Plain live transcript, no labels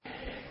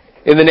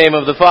In the name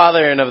of the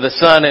Father, and of the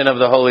Son, and of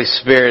the Holy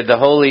Spirit, the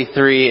Holy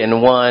Three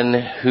in One,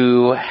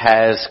 who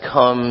has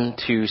come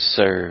to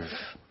serve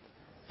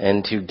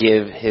and to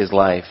give his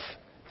life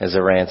as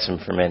a ransom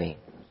for many.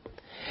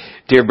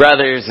 Dear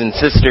brothers and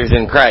sisters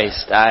in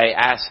Christ, I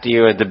asked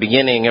you at the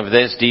beginning of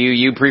this, do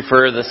you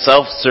prefer the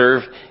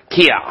self-serve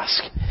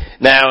kiosk?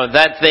 Now,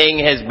 that thing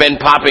has been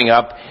popping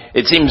up.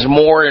 It seems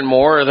more and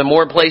more. The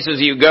more places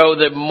you go,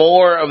 the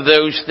more of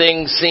those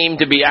things seem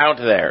to be out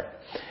there.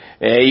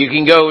 You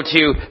can go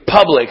to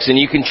Publix and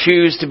you can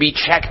choose to be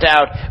checked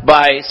out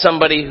by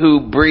somebody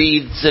who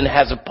breathes and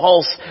has a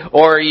pulse,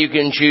 or you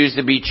can choose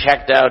to be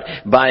checked out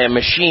by a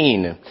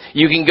machine.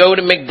 You can go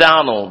to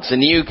McDonald's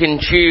and you can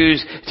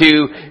choose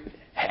to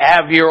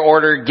have your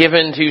order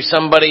given to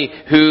somebody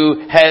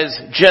who has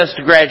just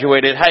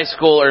graduated high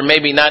school or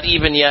maybe not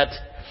even yet,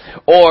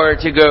 or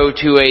to go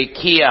to a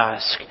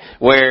kiosk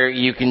where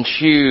you can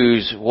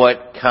choose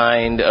what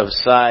kind of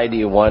side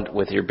you want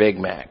with your Big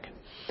Mac.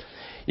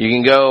 You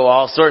can go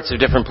all sorts of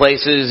different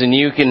places and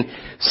you can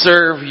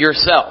serve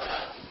yourself.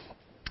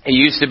 It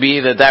used to be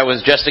that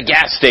was just a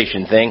gas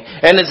station thing,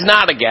 and it's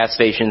not a gas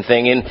station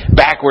thing in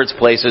backwards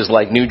places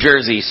like New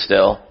Jersey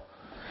still.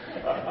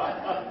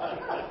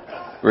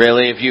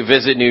 Really, if you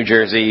visit New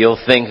Jersey,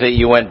 you'll think that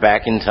you went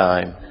back in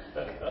time.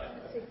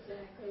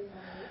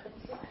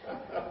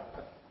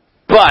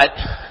 But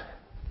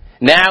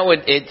now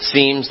it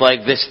seems like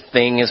this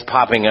thing is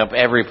popping up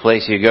every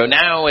place you go.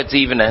 Now it's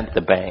even at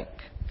the bank.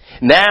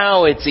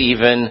 Now it's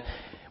even,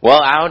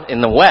 out in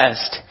the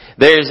West,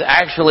 there's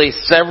actually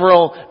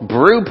several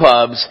brew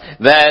pubs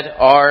that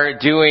are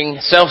doing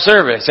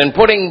self-service and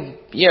putting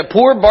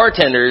poor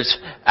bartenders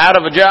out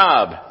of a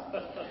job.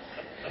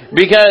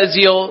 Because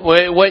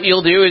what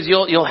you'll do is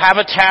you'll have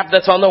a tap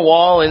that's on the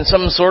wall in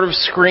some sort of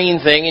screen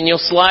thing, and you'll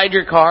slide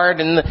your card,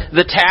 and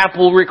the tap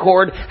will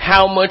record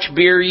how much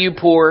beer you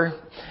pour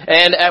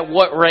and at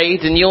what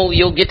rate, and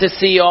you'll get to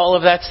see all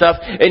of that stuff,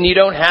 and you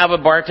don't have a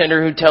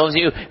bartender who tells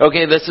you,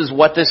 okay, this is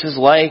what this is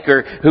like,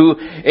 or who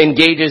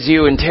engages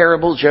you in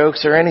terrible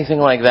jokes or anything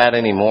like that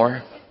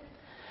anymore.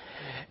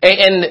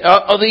 And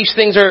all these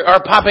things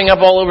are popping up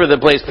all over the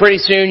place. Pretty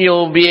soon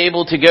you'll be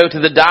able to go to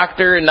the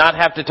doctor and not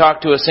have to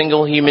talk to a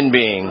single human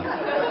being.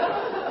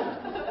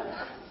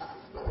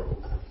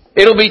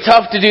 It'll be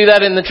tough to do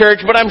that in the church,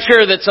 but I'm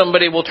sure that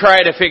somebody will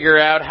try to figure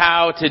out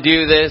how to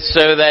do this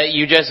so that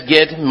you just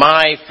get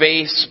my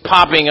face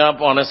popping up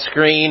on a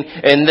screen,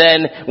 and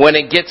then when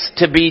it gets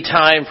to be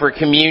time for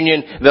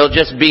communion, there'll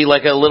just be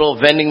like a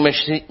little vending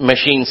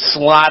machine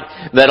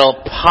slot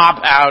that'll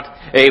pop out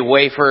a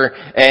wafer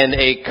and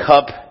a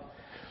cup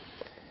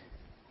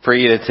for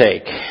you to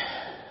take.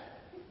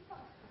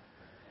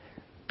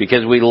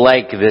 Because we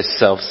like this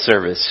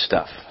self-service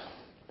stuff.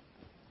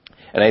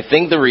 And I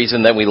think the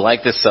reason that we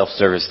like this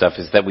self-service stuff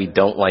is that we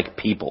don't like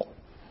people.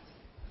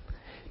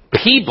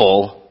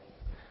 People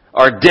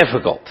are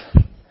difficult.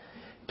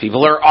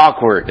 People are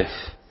awkward.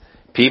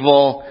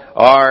 People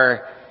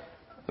are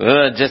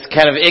just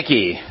kind of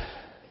icky.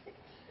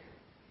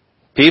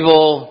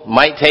 People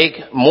might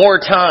take more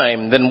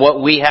time than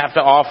what we have to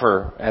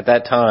offer at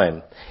that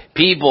time.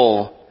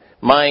 People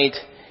might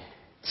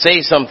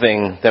say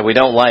something that we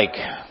don't like.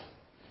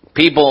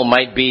 People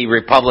might be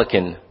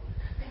Republican.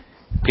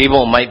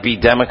 People might be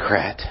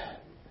Democrat.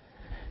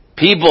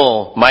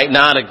 People might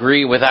not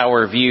agree with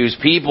our views.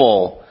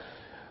 People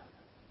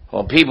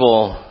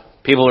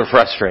are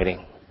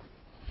frustrating.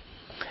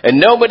 And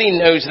nobody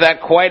knows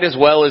that quite as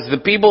well as the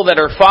people that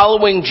are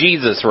following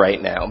Jesus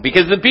right now.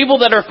 Because the people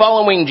that are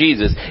following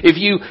Jesus, if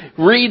you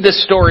read the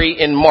story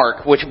in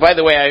Mark, which by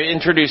the way I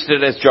introduced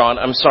it as John,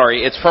 I'm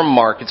sorry, it's from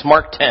Mark, it's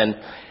Mark 10.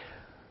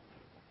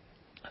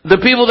 The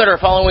people that are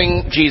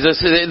following Jesus,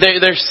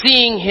 they're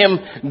seeing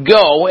him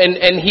go, and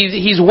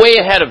he's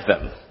way ahead of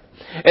them.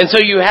 And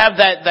so you have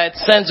that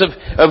sense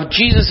of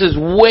Jesus is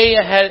way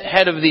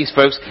ahead of these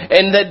folks,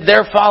 and that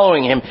they're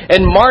following him.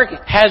 And Mark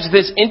has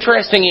this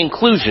interesting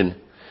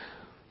inclusion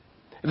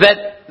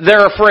that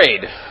they're afraid.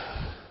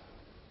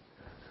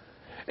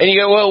 And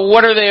you go, well,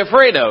 what are they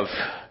afraid of?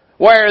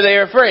 Why are they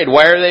afraid?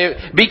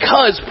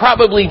 Because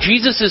probably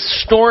Jesus is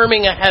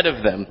storming ahead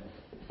of them.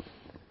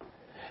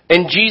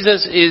 And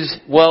Jesus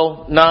is,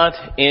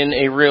 not in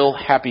a real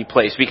happy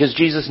place, because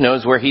Jesus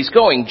knows where he's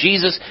going.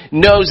 Jesus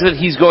knows that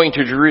he's going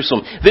to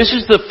Jerusalem. This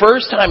is the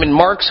first time in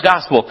Mark's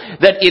gospel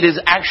that it is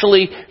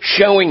actually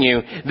showing you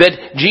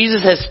that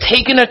Jesus has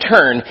taken a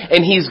turn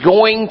and he's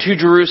going to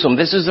Jerusalem.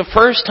 This is the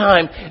first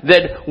time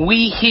that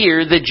we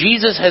hear that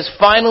Jesus has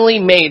finally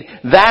made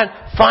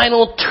that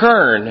final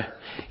turn.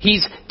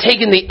 He's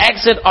taken the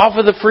exit off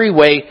of the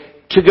freeway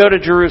to go to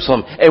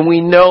Jerusalem. And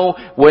we know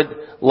what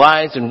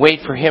lies in wait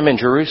for him in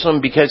Jerusalem,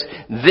 because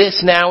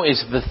this now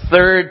is the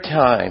third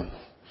time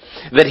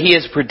that he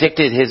has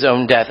predicted his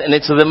own death. And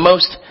it's the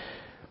most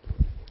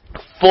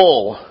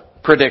full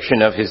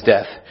prediction of his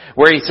death,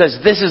 where he says,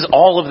 this is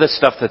all of the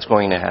stuff that's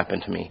going to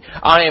happen to me.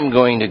 I am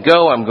going to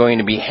go, I'm going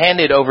to be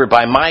handed over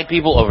by my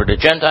people over to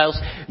Gentiles.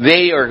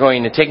 They are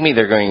going to take me,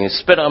 they're going to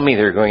spit on me,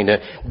 they're going to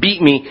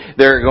beat me,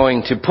 they're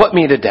going to put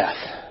me to death.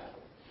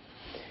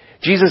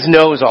 Jesus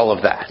knows all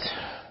of that.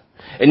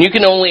 And you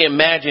can only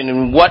imagine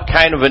in what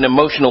kind of an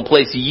emotional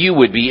place you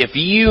would be if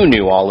you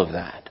knew all of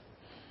that.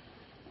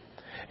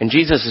 And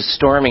Jesus is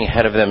storming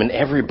ahead of them, and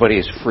everybody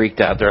is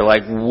freaked out. They're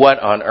like, what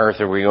on earth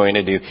are we going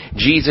to do?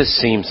 Jesus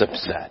seems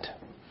upset.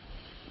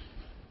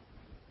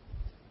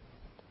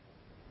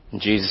 And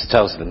Jesus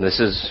tells them, this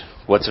is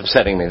what's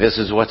upsetting me. This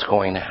is what's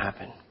going to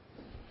happen.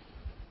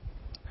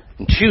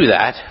 And to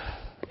that,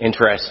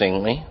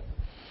 interestingly,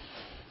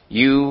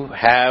 you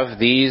have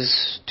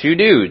these two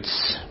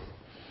dudes,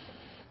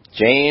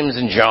 James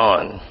and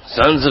John,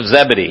 sons of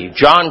Zebedee.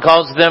 John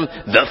calls them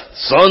the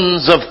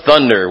Sons of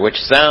Thunder, which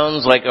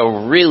sounds like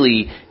a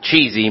really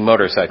cheesy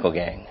motorcycle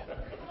gang.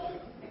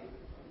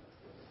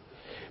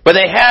 But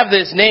they have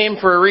this name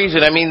for a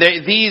reason. I mean,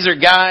 these are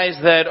guys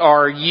that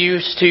are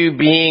used to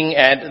being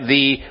at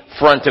the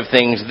front of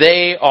things.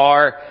 They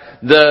are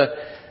the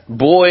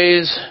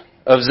boys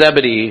of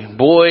Zebedee,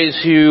 boys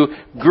who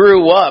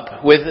grew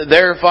up with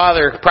their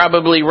father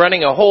probably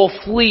running a whole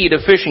fleet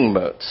of fishing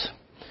boats.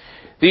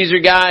 These are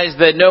guys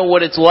that know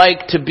what it's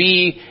like to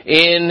be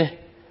in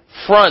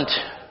front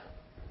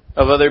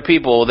of other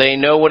people. They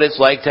know what it's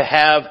like to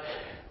have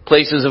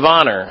places of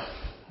honor.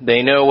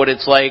 They know what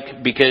it's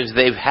like because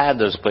they've had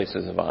those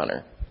places of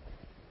honor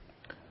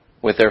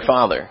with their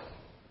father.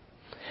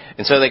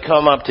 And so they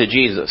come up to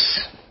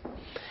Jesus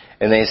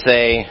and they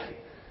say,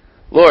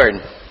 Lord,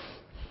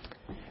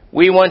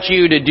 we want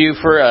you to do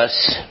for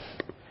us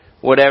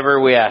whatever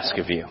we ask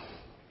of you.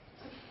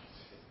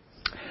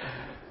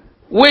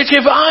 Which,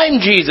 if I'm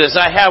Jesus,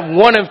 I have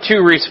one of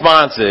two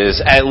responses,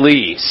 at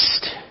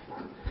least.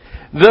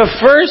 The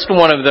first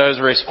one of those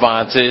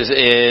responses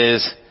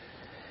is,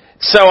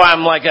 so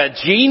I'm like a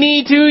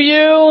genie to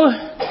you?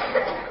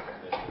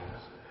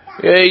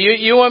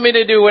 You want me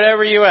to do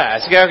whatever you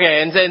ask.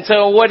 Okay, and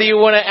so what do you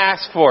want to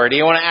ask for? Do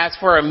you want to ask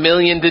for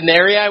 1,000,000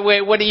 denarii?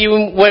 Wait, what do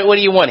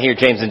you want here,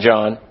 James and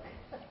John?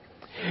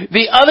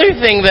 The other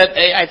thing that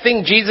I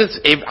think Jesus,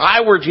 if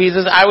I were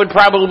Jesus, I would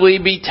probably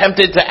be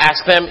tempted to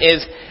ask them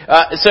is,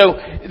 so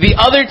the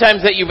other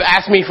times that you've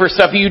asked me for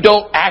stuff, you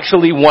don't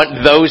actually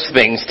want those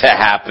things to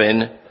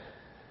happen.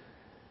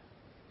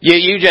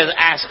 You just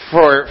ask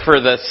for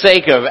the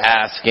sake of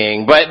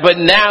asking, but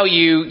now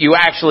you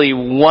actually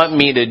want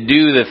me to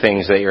do the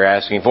things that you're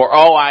asking for.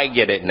 Oh, I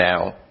get it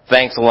now.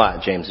 Thanks a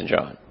lot, James and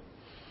John.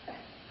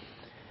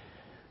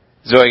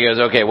 Zoe goes,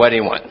 okay, what do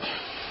you want?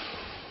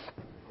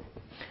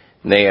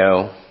 And they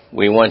go,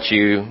 we want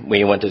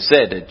to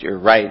sit at your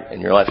right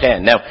and your left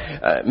hand. Now,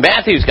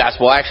 Matthew's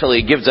gospel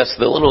actually gives us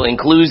the little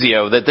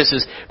inclusio that this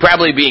is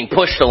probably being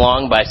pushed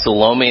along by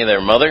Salome,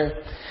 their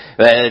mother.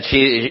 That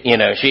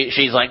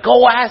she's like,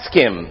 go ask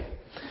him.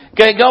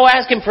 Go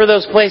ask him for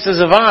those places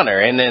of honor.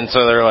 And then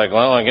so they're like,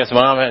 well, I guess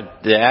Mom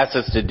had asked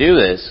us to do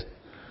this.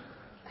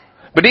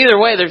 But either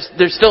way,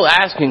 they're still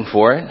asking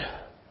for it.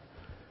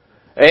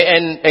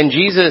 And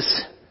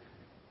Jesus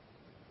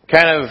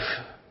kind of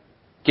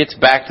gets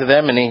back to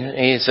them and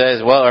he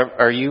says, well,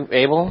 are you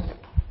able?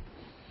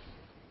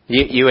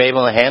 You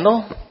able to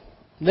handle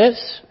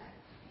this?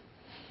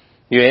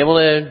 You able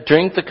to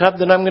drink the cup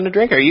that I'm going to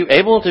drink? Are you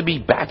able to be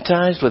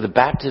baptized with the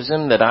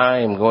baptism that I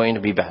am going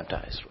to be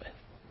baptized with?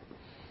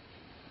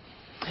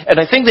 And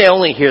I think they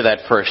only hear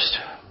that first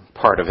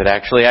part of it,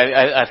 actually.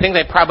 I think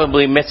they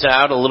probably miss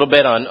out a little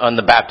bit on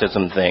the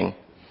baptism thing.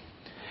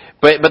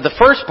 But the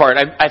first part,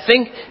 I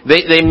think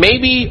they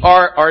maybe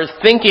are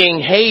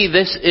thinking, hey,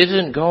 this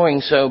isn't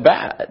going so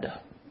bad.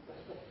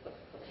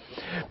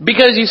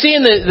 Because you see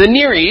in the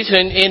Near East,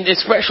 and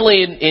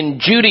especially in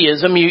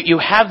Judaism, you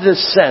have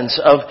this sense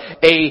of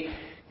a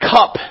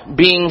cup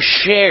being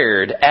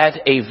shared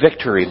at a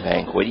victory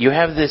banquet. You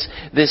have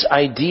this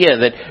idea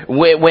that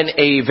when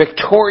a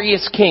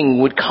victorious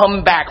king would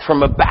come back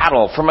from a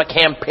battle, from a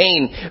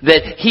campaign,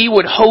 that he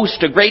would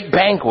host a great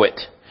banquet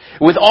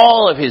with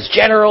all of his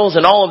generals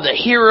and all of the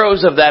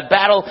heroes of that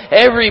battle.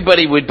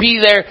 Everybody would be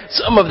there.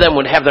 Some of them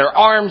would have their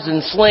arms in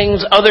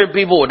slings. Other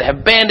people would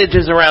have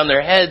bandages around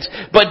their heads.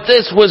 But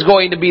this was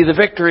going to be the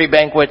victory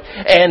banquet.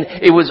 And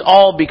it was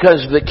all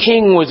because the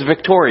king was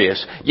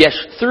victorious. Yes,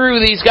 through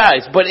these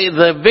guys. But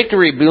the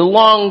victory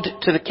belonged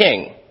to the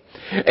king.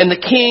 And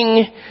the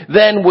king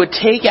then would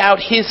take out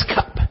his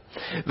cup.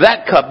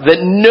 That cup that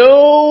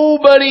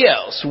nobody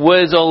else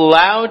was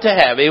allowed to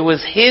have. It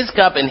was his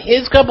cup and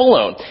his cup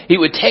alone. He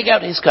would take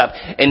out his cup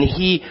and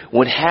he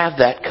would have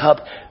that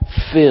cup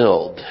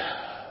filled.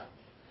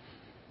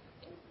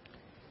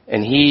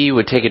 And he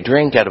would take a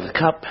drink out of the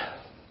cup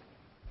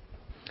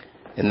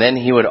and then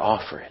he would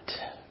offer it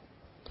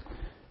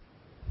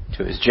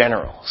to his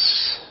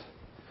generals,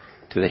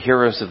 to the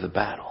heroes of the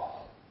battle.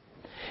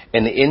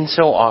 And in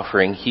so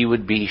offering, he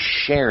would be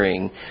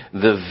sharing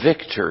the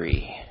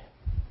victory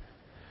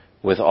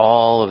with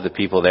all of the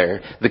people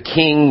there. The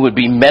king would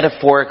be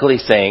metaphorically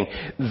saying,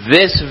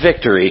 this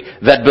victory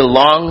that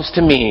belongs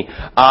to me,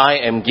 I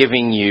am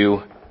giving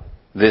you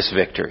this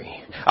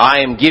victory.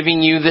 I am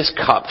giving you this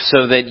cup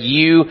so that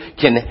you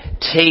can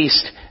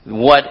taste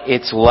what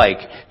it's like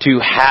to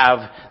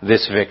have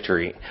this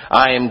victory.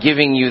 I am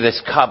giving you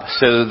this cup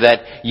so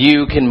that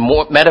you can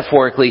more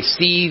metaphorically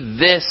see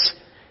this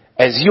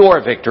as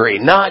your victory,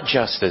 not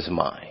just as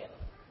mine.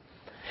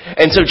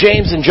 And so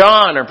James and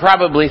John are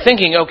probably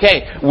thinking,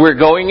 okay, we're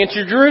going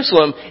into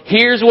Jerusalem.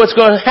 Here's what's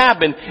going to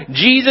happen.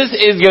 Jesus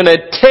is going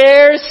to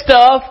tear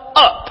stuff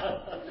up.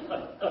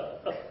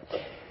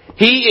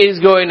 He is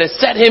going to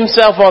set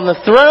himself on the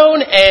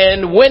throne,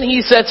 and when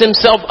he sets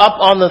himself up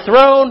on the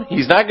throne,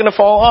 he's not going to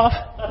fall off.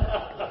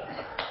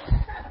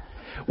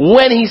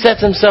 When he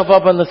sets himself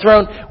up on the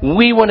throne,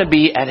 we want to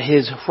be at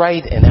his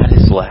right and at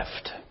his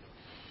left.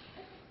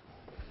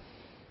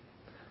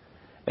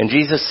 And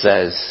Jesus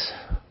says,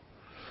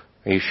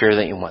 are you sure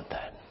that you want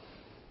that?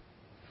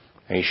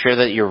 Are you sure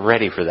that you're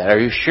ready for that? Are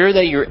you sure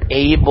that you're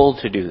able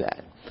to do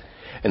that?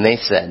 And they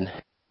said,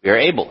 we are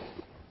able.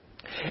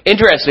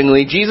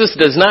 Interestingly, Jesus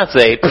does not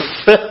say,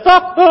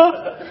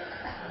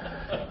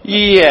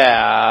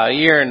 yeah,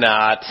 you're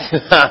not.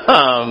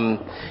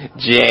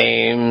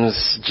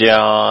 James,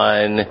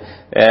 John,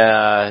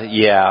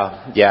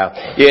 yeah.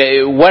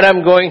 What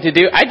I'm going to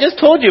do, I just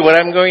told you what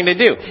I'm going to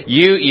do.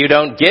 You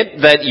don't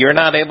get that you're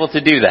not able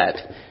to do that.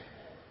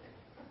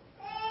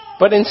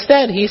 But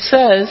instead, he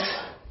says,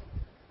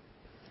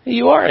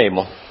 you are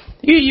able.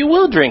 You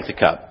will drink the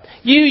cup.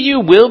 You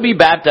will be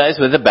baptized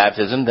with the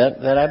baptism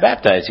that I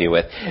baptize you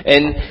with.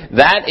 And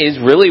that is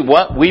really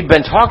what we've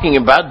been talking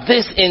about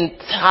this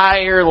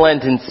entire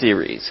Lenten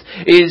series,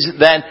 is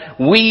that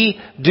we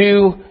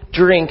do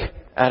drink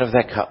out of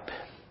that cup.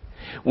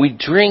 We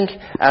drink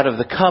out of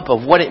the cup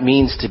of what it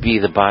means to be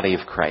the body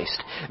of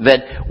Christ.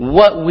 That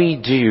what we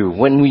do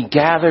when we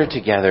gather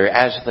together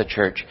as the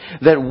church,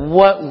 that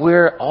what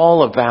we're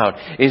all about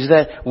is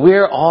that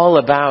we're all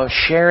about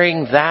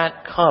sharing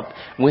that cup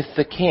with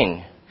the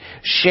King.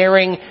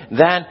 Sharing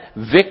that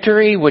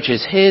victory which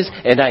is his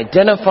and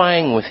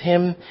identifying with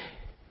him,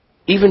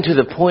 even to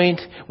the point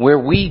where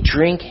we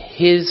drink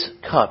his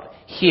cup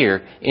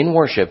here in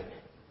worship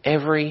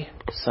every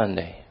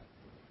Sunday.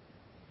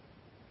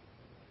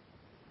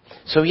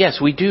 So yes,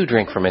 we do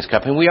drink from his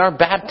cup, and we are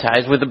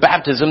baptized with the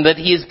baptism that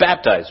he is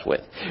baptized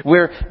with.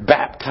 We're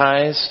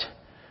baptized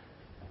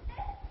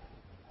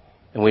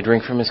and we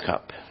drink from his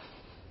cup.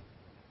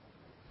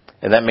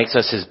 And that makes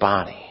us his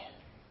body.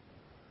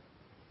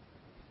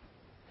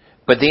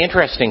 But the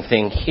interesting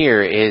thing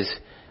here is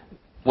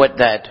what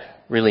that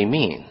really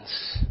means.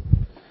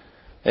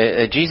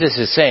 Jesus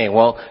is saying,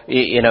 well,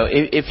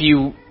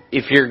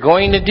 if you're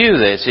going to do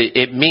this,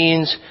 it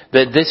means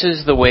that this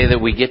is the way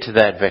that we get to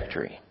that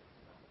victory.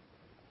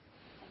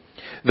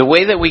 The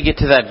way that we get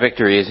to that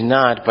victory is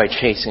not by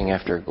chasing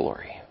after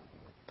glory.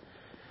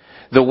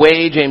 The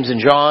way, James and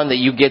John, that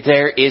you get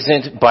there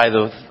isn't by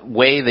the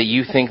way that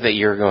you think that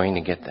you're going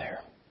to get there.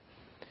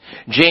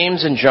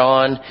 James and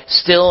John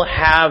still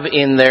have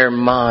in their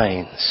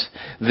minds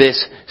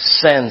this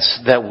sense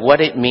that what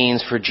it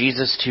means for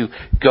Jesus to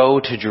go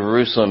to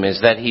Jerusalem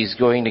is that he's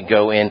going to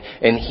go in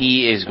and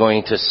he is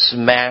going to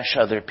smash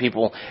other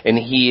people and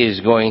he is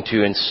going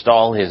to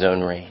install his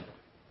own reign.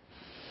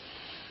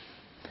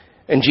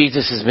 And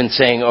Jesus has been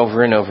saying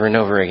over and over and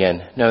over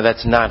again, no,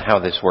 that's not how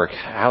this works.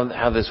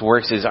 How this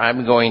works is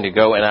I'm going to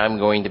go and I'm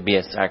going to be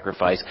a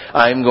sacrifice.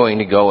 I'm going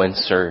to go and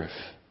serve.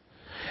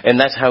 And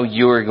that's how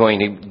you're going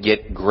to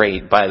get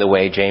great, by the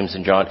way, James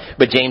and John.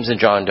 But James and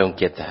John don't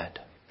get that.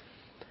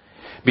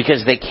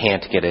 Because they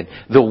can't get it.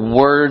 The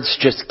words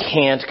just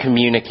can't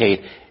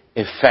communicate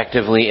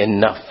effectively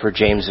enough for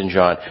James and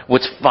John.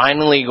 What's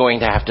finally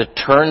going to have to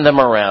turn them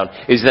around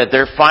is that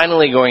they're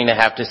finally going to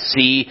have to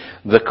see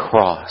the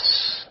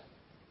cross.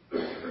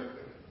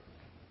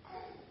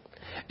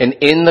 And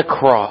in the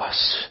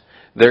cross,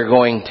 they're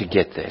going to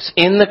get this.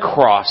 In the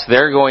cross,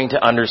 they're going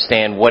to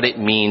understand what it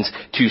means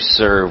to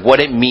serve, what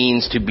it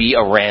means to be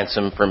a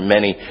ransom for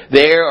many.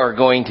 They are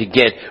going to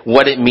get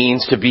what it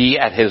means to be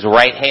at his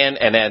right hand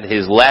and at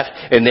his left,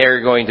 and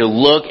they're going to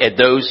look at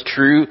those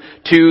two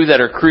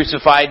that are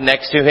crucified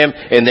next to him,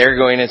 and they're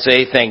going to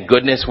say, thank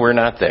goodness we're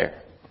not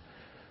there.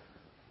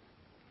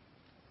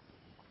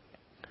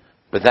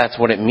 But that's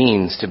what it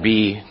means to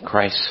be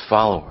Christ's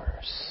followers.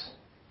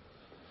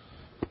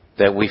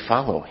 That we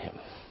follow him.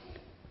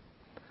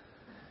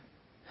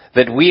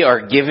 That we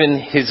are given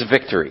his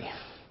victory.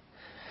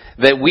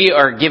 That we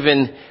are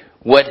given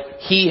what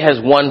he has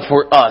won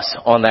for us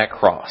on that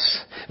cross.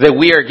 That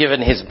we are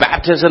given his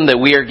baptism, that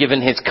we are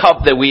given his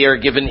cup, that we are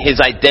given his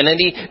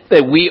identity,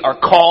 that we are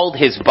called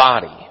his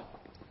body.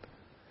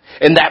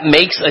 And that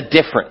makes a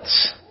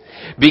difference.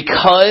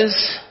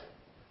 Because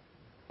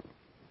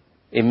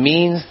it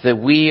means that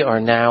we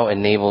are now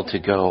enabled to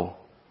go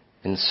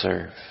and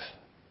serve.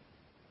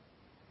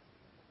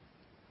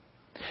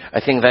 I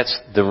think that's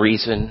the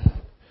reason,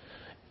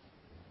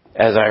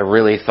 as I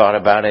really thought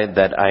about it,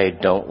 that I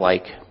don't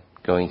like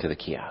going to the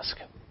kiosk.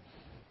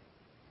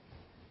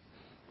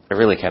 I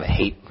really kind of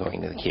hate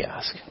going to the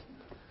kiosk.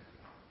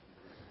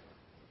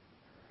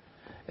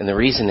 And the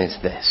reason is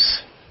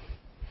this,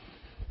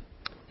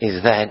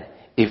 is that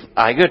if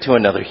I go to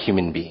another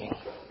human being,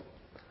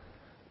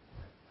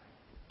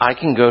 I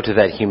can go to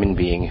that human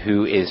being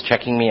who is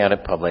checking me out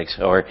at Publix,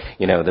 or,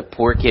 the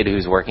poor kid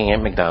who's working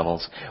at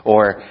McDonald's,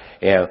 or,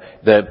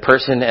 the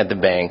person at the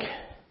bank,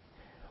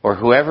 or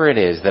whoever it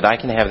is that I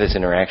can have this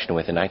interaction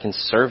with, and I can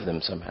serve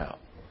them somehow.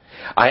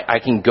 I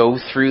can go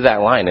through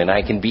that line and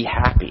I can be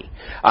happy.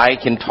 I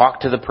can talk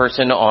to the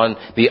person on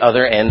the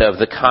other end of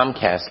the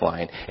Comcast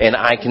line and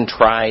I can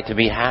try to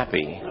be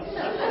happy.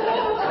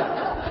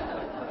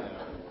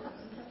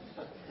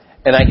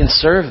 And I can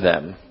serve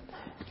them.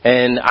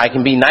 And I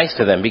can be nice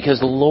to them, because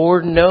the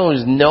Lord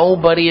knows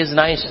nobody is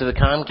nice to the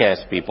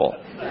Comcast people.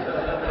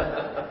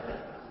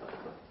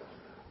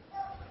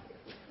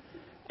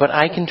 But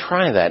I can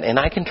try that, and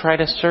I can try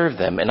to serve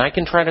them, and I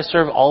can try to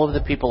serve all of the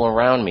people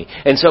around me.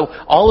 And so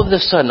all of a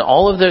sudden,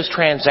 all of those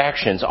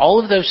transactions,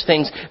 all of those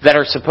things that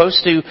are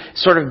supposed to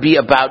sort of be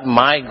about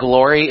my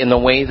glory in the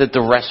way that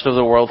the rest of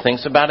the world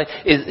thinks about it,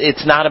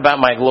 it's not about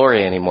my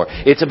glory anymore.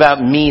 It's about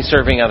me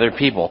serving other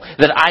people.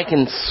 That I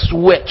can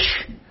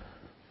switch.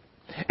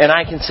 And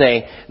I can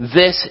say,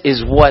 this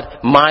is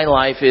what my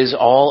life is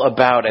all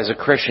about as a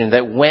Christian.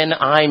 That when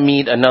I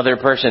meet another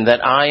person,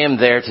 that I am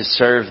there to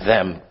serve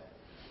them.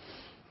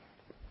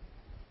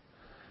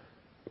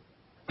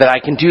 That I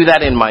can do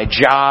that in my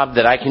job,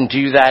 that I can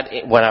do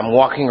that when I'm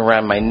walking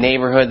around my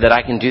neighborhood, that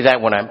I can do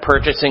that when I'm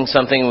purchasing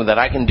something, that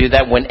I can do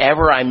that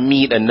whenever I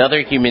meet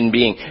another human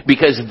being,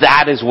 because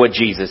that is what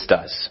Jesus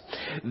does.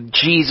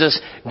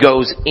 Jesus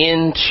goes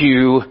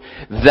into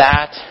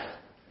that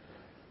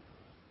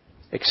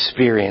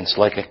experience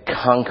like a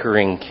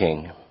conquering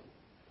king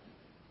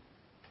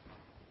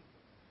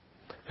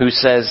who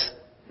says,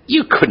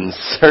 you couldn't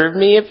serve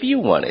me if you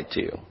wanted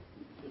to.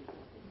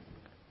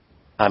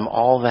 I'm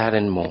all that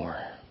and more.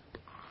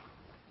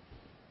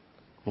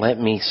 Let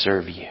me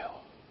serve you.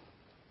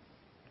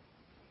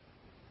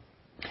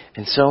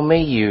 And so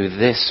may you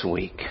this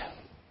week,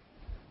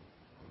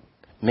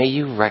 may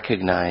you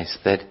recognize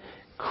that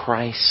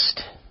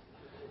Christ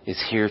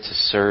is here to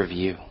serve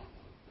you,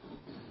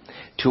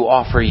 to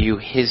offer you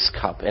His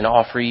cup and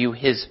offer you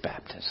His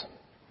baptism,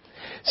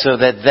 so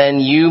that then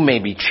you may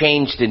be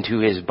changed into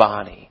His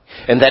body.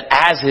 And that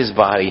as His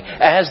body,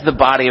 as the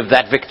body of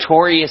that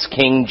victorious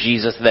King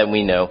Jesus that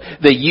we know,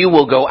 that you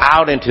will go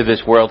out into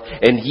this world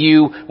and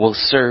you will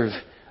serve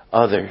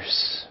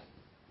others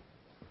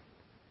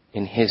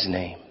in His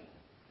name.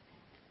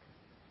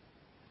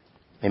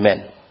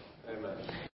 Amen.